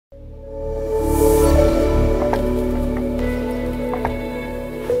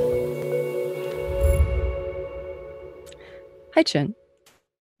Hi, Chun.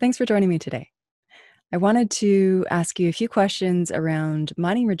 Thanks for joining me today. I wanted to ask you a few questions around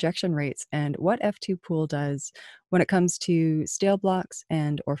mining rejection rates and what F2 pool does when it comes to stale blocks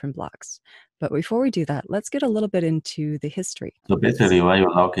and orphan blocks. But before we do that, let's get a little bit into the history. So basically, when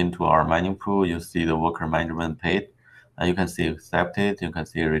you log into our mining pool, you see the worker management page, and you can see accepted, you can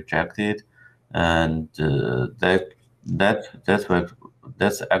see rejected, and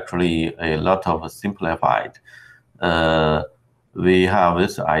that's actually a lot of simplified. Uh, we have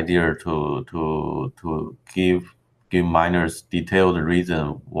this idea to give miners detailed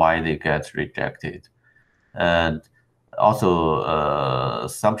reason why they get rejected, and also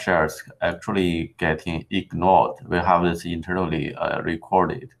some shares actually getting ignored. We have this internally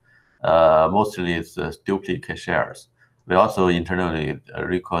recorded. Mostly it's duplicate shares. We also internally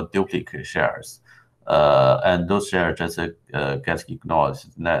record duplicate shares. And those shares just get ignored.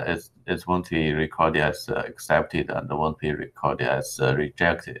 It won't be recorded as accepted and won't be recorded as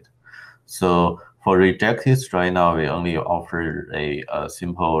rejected. So for rejected, right now we only offer a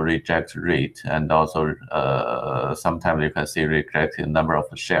simple reject rate, and also sometimes you can see rejected number of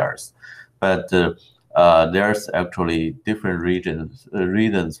shares. But there's actually different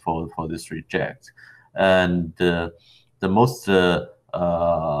reasons for this reject, and the most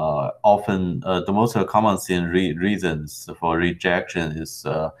the most common thing reasons for rejection is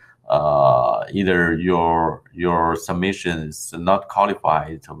either your submission is not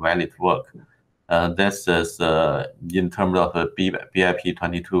qualified to valid work. That's in terms of BIP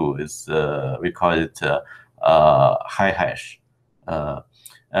 22 is we call it high hash.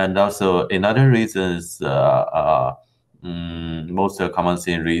 And also another reason is most common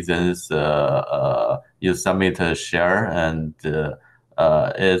thing reasons you submit a share and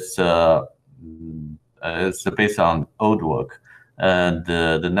it's based on old work, and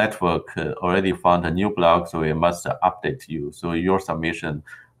the network already found a new block, so it must update you. So your submission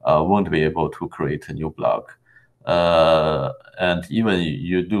won't be able to create a new block. And even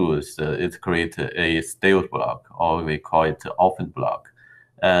you do, it creates a stale block, or we call it orphan block.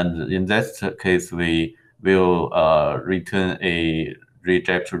 And in that case, we will return a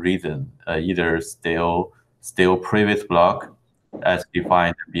reject reason, either stale previous block as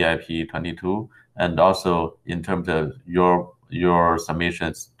defined BIP 22, and also in terms of your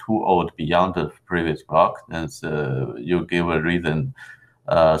submissions too old beyond the previous block, and so you give a reason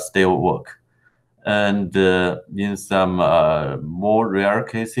stale work. And in some more rare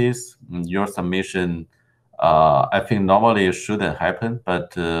cases, your submission, I think normally it shouldn't happen,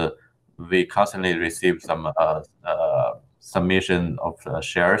 but we constantly receive some submission of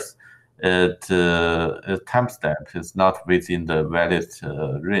shares. Timestamp is not within the valid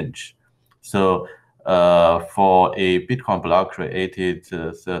range. So for a Bitcoin block created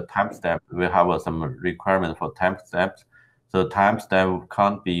timestamp, we have some requirement for timestamps. So timestamp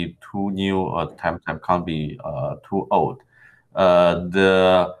can't be too new, or timestamp can't be too old.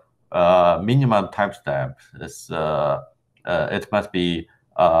 The minimum timestamp is it must be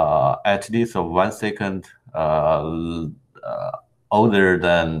at least 1 second older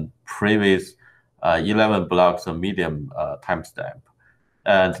than previous 11 blocks of medium timestamp,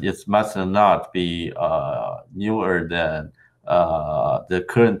 and it must not be newer than the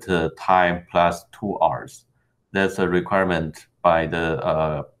current time plus 2 hours. That's a requirement by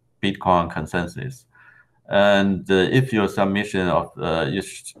the Bitcoin consensus. And if your submission of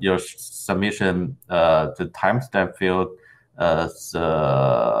your submission the timestamp field is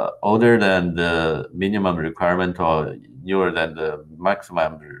older than the minimum requirement or newer than the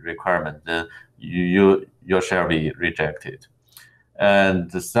maximum requirement, then your share be rejected.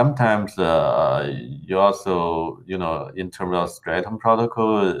 And sometimes you also, in terms of Stratum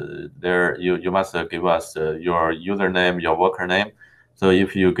protocol, there you must give us your username, your worker name. So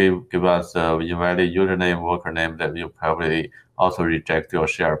if you give us invalid username, worker name, then you probably also reject your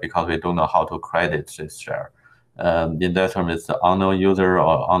share because we don't know how to credit this share. In that term, it's unknown user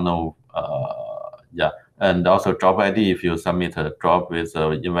or unknown, yeah. And also job ID, if you submit a job with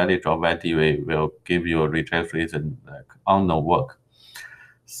invalid job ID, we will give you a reject reason like unknown work.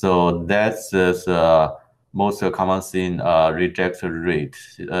 So that's the most common thing reject rate,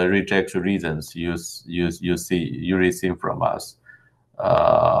 reject reasons you receive from us.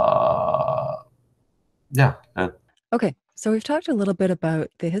 Yeah. Okay, so we've talked a little bit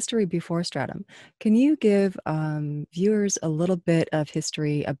about the history before Stratum. Can you give viewers a little bit of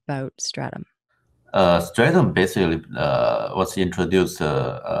history about Stratum? Stratum basically was introduced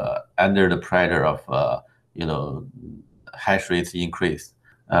under the pressure of hash rate increase.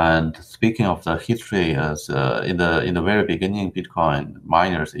 And speaking of the history, as in the very beginning, Bitcoin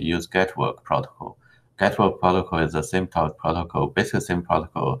miners use Gatewalk protocol. Gateway protocol is the same type of protocol, basically same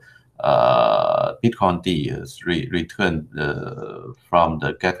protocol. Bitcoin D is returned from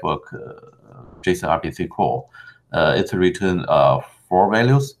the Gateway JSON RPC core. It's return 4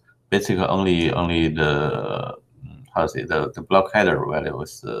 values. Basically, only the the block header value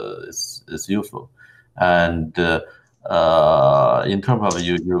is useful. And in terms of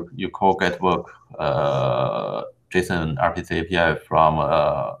you call Gateway JSON RPC API from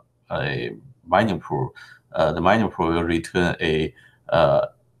a mining pool. The mining pool will return a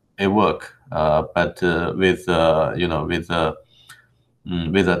work, but with with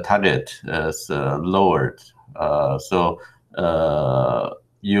a target is lowered. So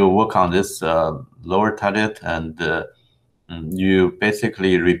you work on this lower target, and you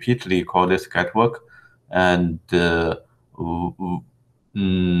basically repeatedly call this get work, and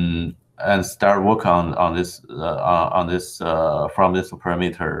and start work on this from this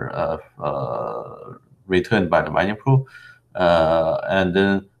parameter returned by the mining pool, and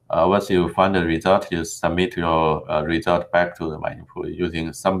then once you find the result, you submit your result back to the mining pool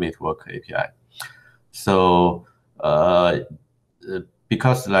using submit work API. So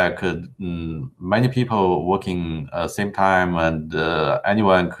because many people working same time, and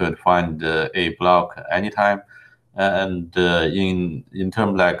anyone could find a block anytime, and in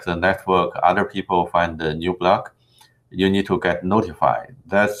terms like the network, other people find the new block, you need to get notified.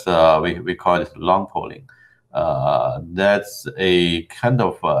 That's we call it long polling. That's a kind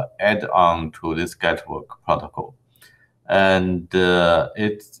of add-on to this GetWork protocol, and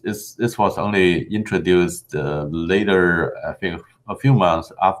this was only introduced later, I think, a few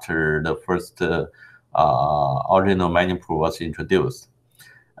months after the first original mining pool was introduced.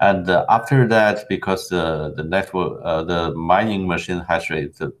 And after that, because the network, the mining machine hash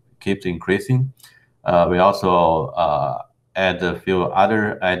rate keeps increasing, we also add a few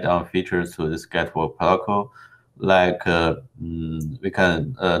other add-on features to this GetWork protocol, like we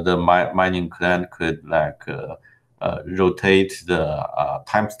can the mining client could rotate the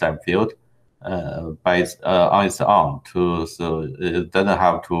timestamp field by on its own, so it doesn't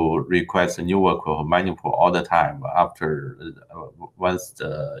have to request a new workflow for mining pool all the time after once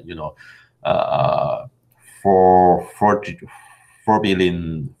the 4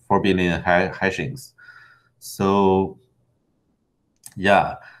 billion hashings. So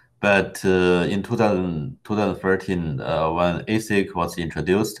yeah, but in 2013 when ASIC was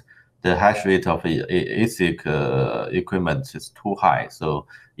introduced, the hash rate of ASIC equipment is too high. So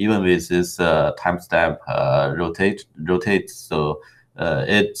even with this timestamp rotate, so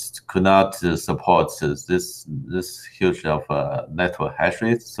it could not support this huge of network hash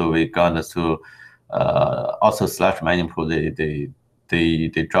rate. So we got to also slash mining pool. They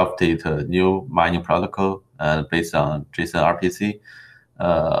dropped it a new mining protocol based on JSON RPC.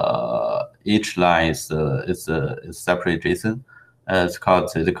 Each line is separate JSON. They call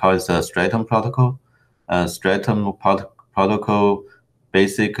it the Stratum protocol. Stratum protocol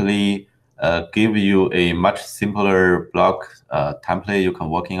basically give you a much simpler block template you can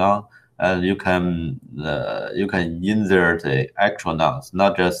working on, and you can insert the actual nonce,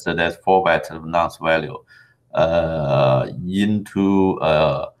 not just that 4-byte of nonce value, into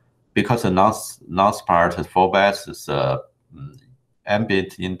because the nonce part is 4 bytes is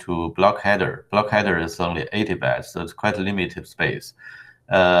embed into block header. Block header is only 80 bytes, so it's quite limited space.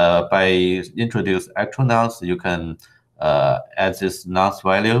 By introduce actual nonce, you can add this nonce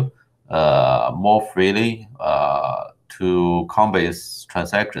value more freely to Coinbase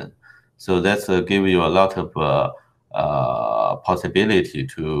transaction. So that's give you a lot of possibility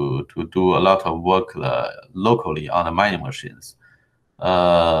to do a lot of work locally on the mining machines.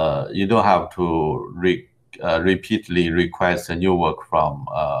 You don't have to repeatedly request a new work from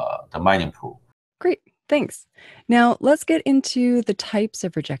the mining pool. Great, thanks. Now let's get into the types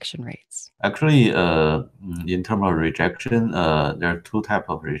of rejection rates. Actually, in terms of rejection, there are 2 types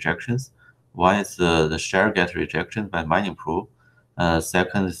of rejections. One is the share get rejection by mining pool.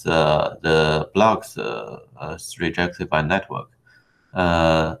 Second is the blocks rejected by network.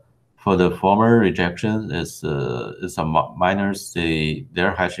 For the former rejection, is some miners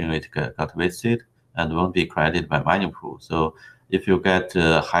their hashing rate got wasted and won't be credited by mining pool. So if you get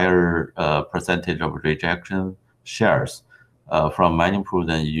a higher percentage of rejection shares from mining pool,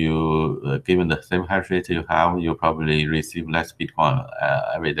 then you given the same hash rate you have, you probably receive less Bitcoin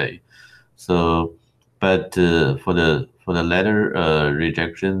every day. So, but for the latter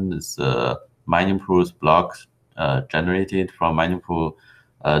rejection, is mining pool's blocks generated from mining pool,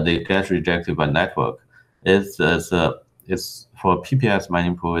 they get rejected by network. It's for PPS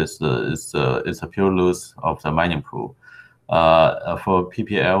mining pool, it's a pure loss of the mining pool. For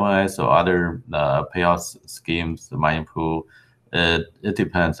PPLNS or other payout schemes, the mining pool, it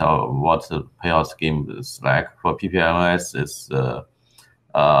depends on what the payout scheme is like. For PPLNS, it's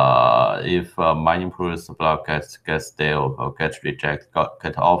if mining pool's block gets stale or gets rejected,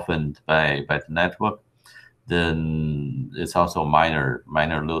 get orphaned by the network, then it's also miner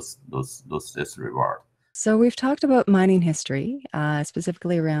lose this reward. So we've talked about mining history,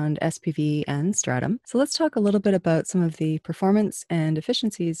 specifically around SPV and Stratum. So let's talk a little bit about some of the performance and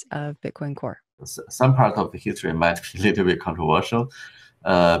efficiencies of Bitcoin Core. Some part of the history might be a little bit controversial,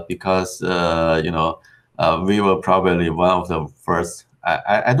 because we were probably one of the first.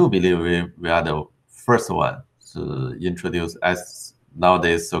 I do believe we are the first one to introduce as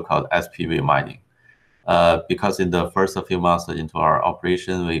nowadays so-called SPV mining. Because in the first few months into our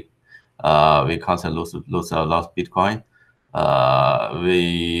operation, we constantly lose a lot of Bitcoin.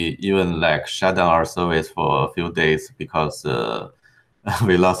 We even like shut down our service for a few days because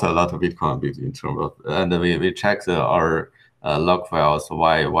we lost a lot of Bitcoin in terms of, and we checked our log files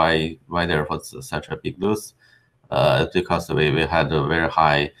why there was such a big loss. It's because we had a very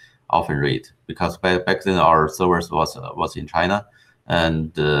high orphan rate, because back then our servers was in China,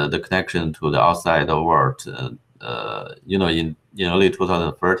 and the connection to the outside world, in early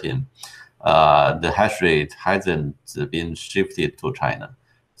 2013, the hash rate hasn't been shifted to China,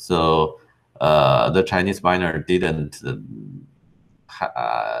 so the Chinese miner didn't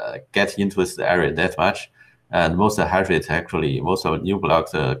get into this area that much. And most of the hash rates, actually, most of new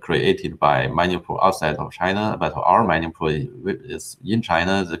blocks are created by mining pool outside of China, but our mining pool is in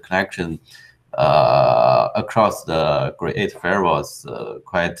China. The connection across the Great 8 firewalls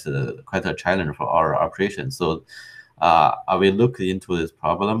quite a challenge for our operation. So we looked into this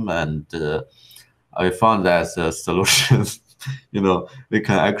problem, and I found that the solution, we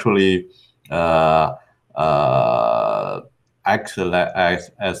can actually act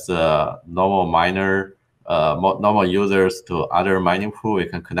as a normal miner. Normal users to other mining pool, we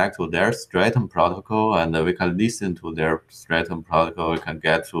can connect to their Stratum protocol, and we can listen to their Stratum protocol. We can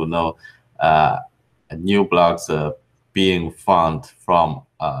get to know new blocks being found from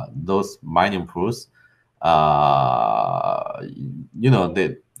those mining pools. For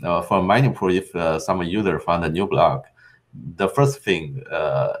mining pool, if some user found a new block, the first thing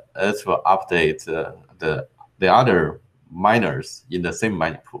is to update the other miners in the same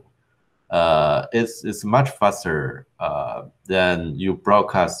mining pool. It's much faster than you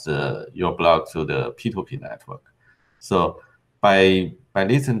broadcast your block to the P2P network. So by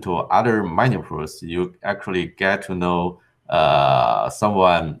listening to other mining pools, you actually get to know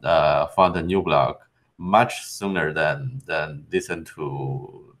someone found a new block much sooner than listen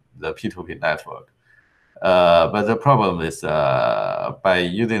to the P2P network. But the problem is by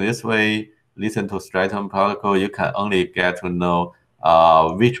using this way, listen to Stratum protocol, you can only get to know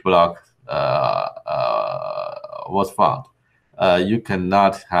which block was found. You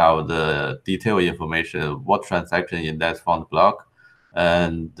cannot have the detailed information, what transaction in that found block.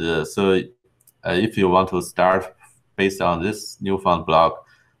 And so if you want to start based on this new found block,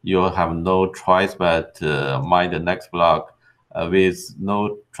 you have no choice but mine the next block with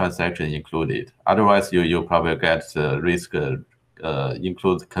no transaction included. Otherwise, you probably get risk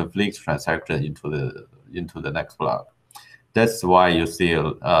include conflict transaction into the next block. That's why you see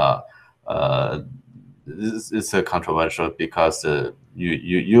it's a controversial, because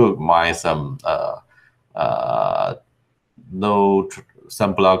you mine some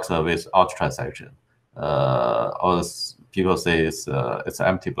some blocks without transaction, or people say it's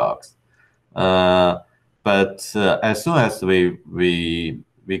empty blocks. But as soon as we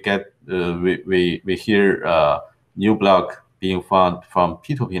hear new block being found from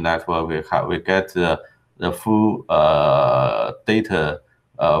P2P network, we get the full data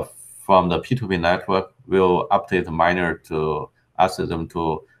from the P2P network. Will update the miner to ask them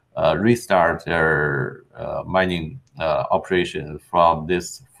to restart their mining operation from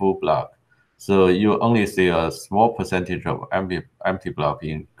this full block. So you only see a small percentage of empty block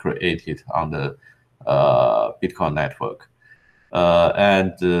being created on the Bitcoin network.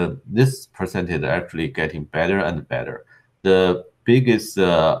 And this percentage actually getting better and better. The biggest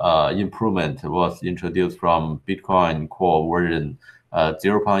improvement was introduced from Bitcoin Core version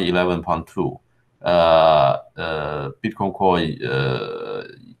 0.11.2. Bitcoin Core,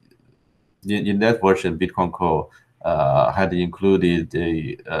 in that version, Bitcoin Core had included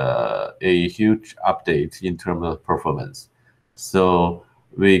a huge update in terms of performance. So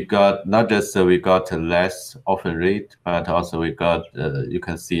we got not just we got less orphan rate, but also we got you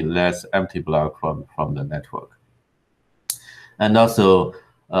can see less empty block from the network. And also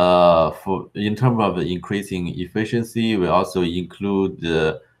in terms of increasing efficiency, we also include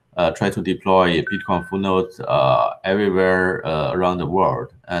try to deploy Bitcoin full nodes everywhere around the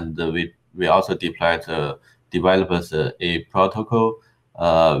world, and we also developed a protocol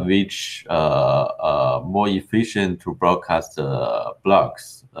which more efficient to broadcast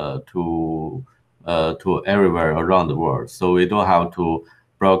blocks to everywhere around the world. So we don't have to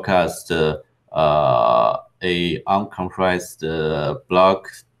broadcast a uncompressed block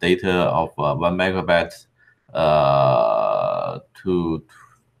data of 1 megabyte to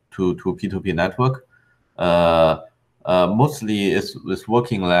P2P network. Mostly it's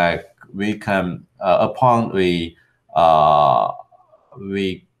working like we can upon we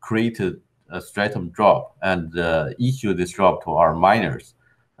created a stratum drop and issue this drop to our miners.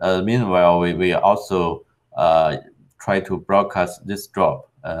 Meanwhile, we also try to broadcast this drop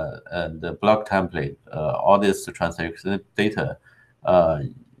and the block template, all this transaction data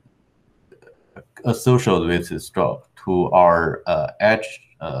associated with this drop to our edge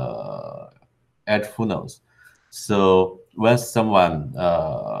full nodes. So when someone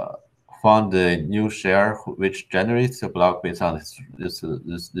found a new share which generates a block based on this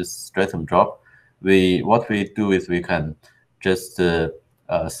stratum drop, what we do is we can just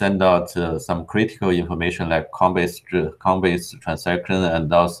send out some critical information like Coinbase transaction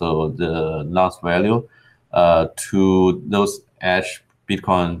and also the nonce value to those edge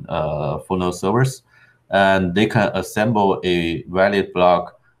Bitcoin full node servers, and they can assemble a valid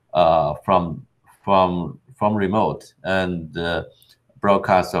block from remote and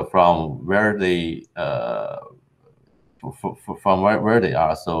broadcast from where they from where they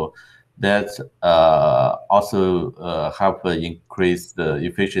are. So that also help increase the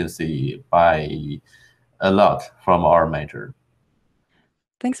efficiency by a lot from our measure.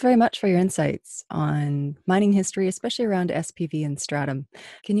 Thanks very much for your insights on mining history, especially around SPV and Stratum.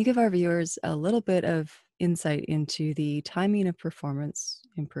 Can you give our viewers a little bit of insight into the timing of performance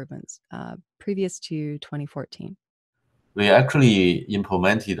improvements previous to 2014? We actually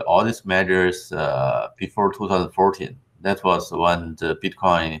implemented all these measures before 2014. That was when the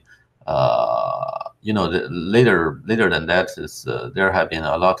Bitcoin, later than that is there have been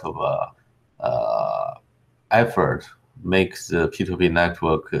a lot of effort makes the P2P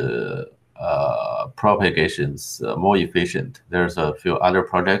network propagations more efficient. There's a few other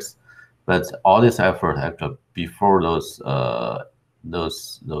projects, but all this effort actually before those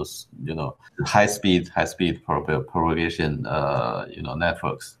high speed propagation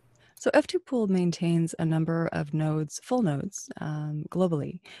networks. So F2 Pool maintains a number of nodes, full nodes,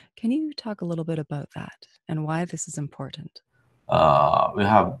 globally. Can you talk a little bit about that and why this is important? We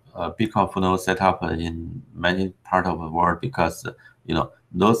have Bitcoin full nodes set up in many parts of the world because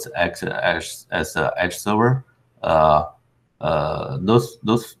those act as an edge server. Those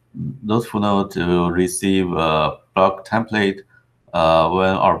full nodes will receive a block template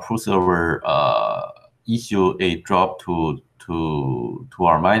when our pool server issue a drop to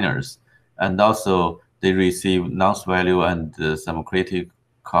our miners, and also they receive nonce value and some critical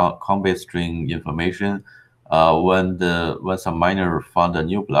Coinbase string information when some miner found a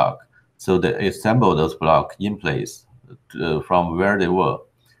new block. So they assemble those blocks in place from where they were,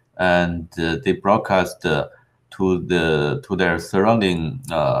 and they broadcast to their surrounding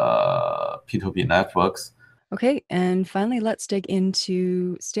P2P networks. Okay, and finally, let's dig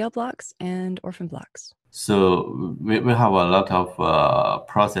into stale blocks and orphan blocks. So we have a lot of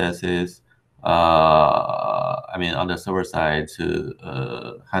processes. On the server side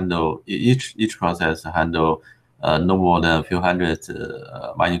to handle each process handle no more than a few hundred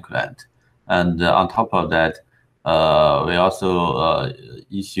mining clients, and on top of that, we also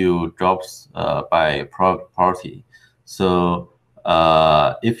issue drops by party. So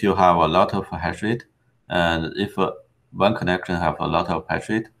if you have a lot of hash rate, and if one connection have a lot of hash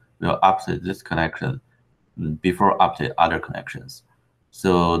rate, we'll update this connection before update other connections.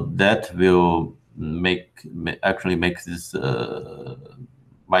 So that will actually make this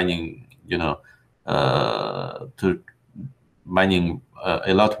mining, to mining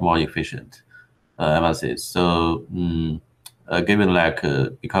a lot more efficient. I must say. So given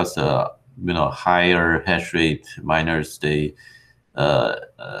because higher hash rate miners, they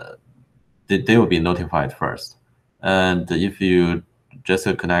will be notified first, and if you just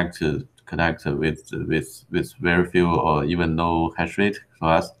connect with very few or even no hash rate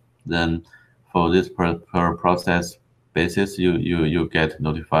class, then for this per process basis, you get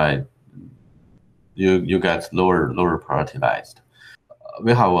notified. You get lower prioritized.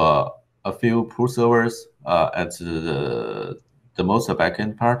 We have a few pool servers at the most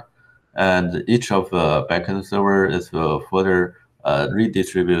backend part, and each of the backend server is further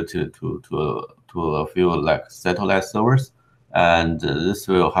redistribute to a few like satellite servers, and this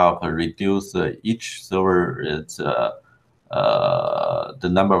will help reduce each server its the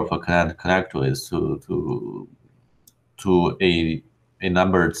number of connectors to a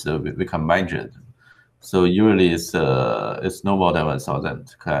number we can manage it. So usually it's no more than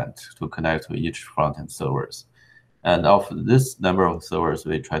 1,000 clients to connect to each front-end servers. And of this number of servers,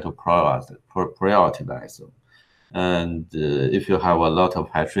 we try to prioritize them. And if you have a lot of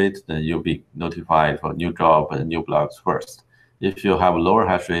hash rate, then you'll be notified for new job and new blocks first. If you have lower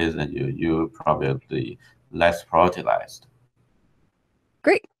hash rate, then you probably less prioritized.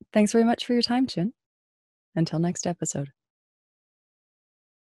 Great. Thanks very much for your time, Chun. Until next episode.